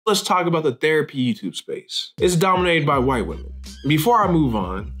let's talk about the therapy YouTube space. It's dominated by white women. Before I move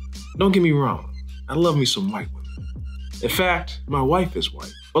on, don't get me wrong, I love me some white women. In fact, my wife is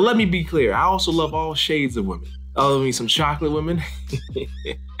white. But let me be clear, I also love all shades of women. I love me some chocolate women.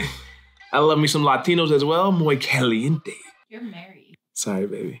 I love me some Latinos as well, muy caliente. You're married. Sorry,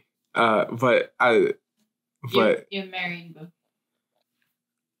 baby. You're married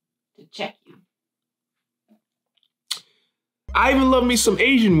to check you. I even love me some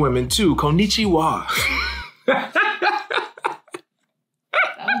Asian women too. Konnichiwa. That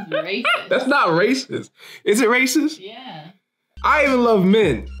was racist. That's not racist. Is it racist? Yeah. I even love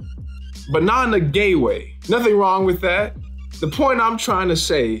men, but not in a gay way. Nothing wrong with that. The point I'm trying to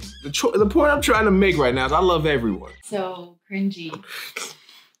say, the point I'm trying to make right now is I love everyone. So cringy.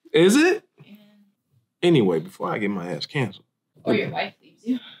 Is it? Yeah. Anyway, before I get my ass canceled. Or your wife leaves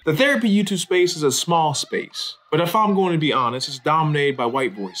you. The therapy YouTube space is a small space, but if I'm going to be honest, it's dominated by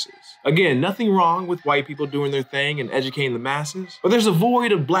white voices. Again, nothing wrong with white people doing their thing and educating the masses, but there's a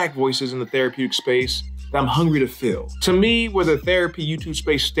void of black voices in the therapeutic space that I'm hungry to fill. To me, where the therapy YouTube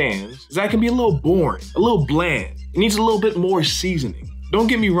space stands is that it can be a little boring, a little bland. It needs a little bit more seasoning. Don't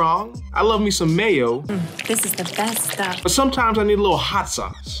get me wrong, I love me some mayo. This is the best stuff. But sometimes I need a little hot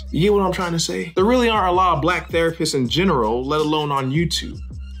sauce. You get what I'm trying to say? There really aren't a lot of black therapists in general, let alone on YouTube.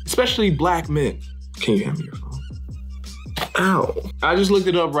 Especially black men. Can you hand me your phone? Ow. I just looked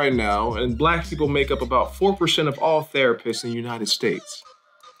it up right now, and black people make up about 4% of all therapists in the United States.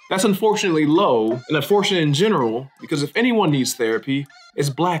 That's unfortunately low, and unfortunate in general, because if anyone needs therapy, it's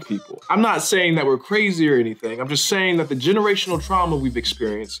black people. I'm not saying that we're crazy or anything. I'm just saying that the generational trauma we've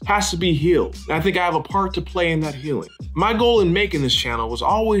experienced has to be healed. And I think I have a part to play in that healing. My goal in making this channel was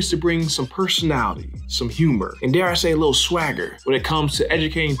always to bring some personality, some humor, and dare I say a little swagger when it comes to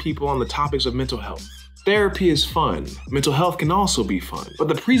educating people on the topics of mental health. Therapy is fun. Mental health can also be fun. But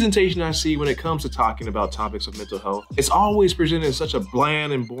the presentation I see when it comes to talking about topics of mental health, it's always presented in such a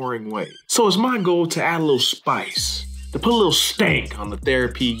bland and boring way. So it's my goal to add a little spice, to put a little stank on the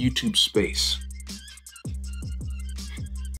therapy YouTube space.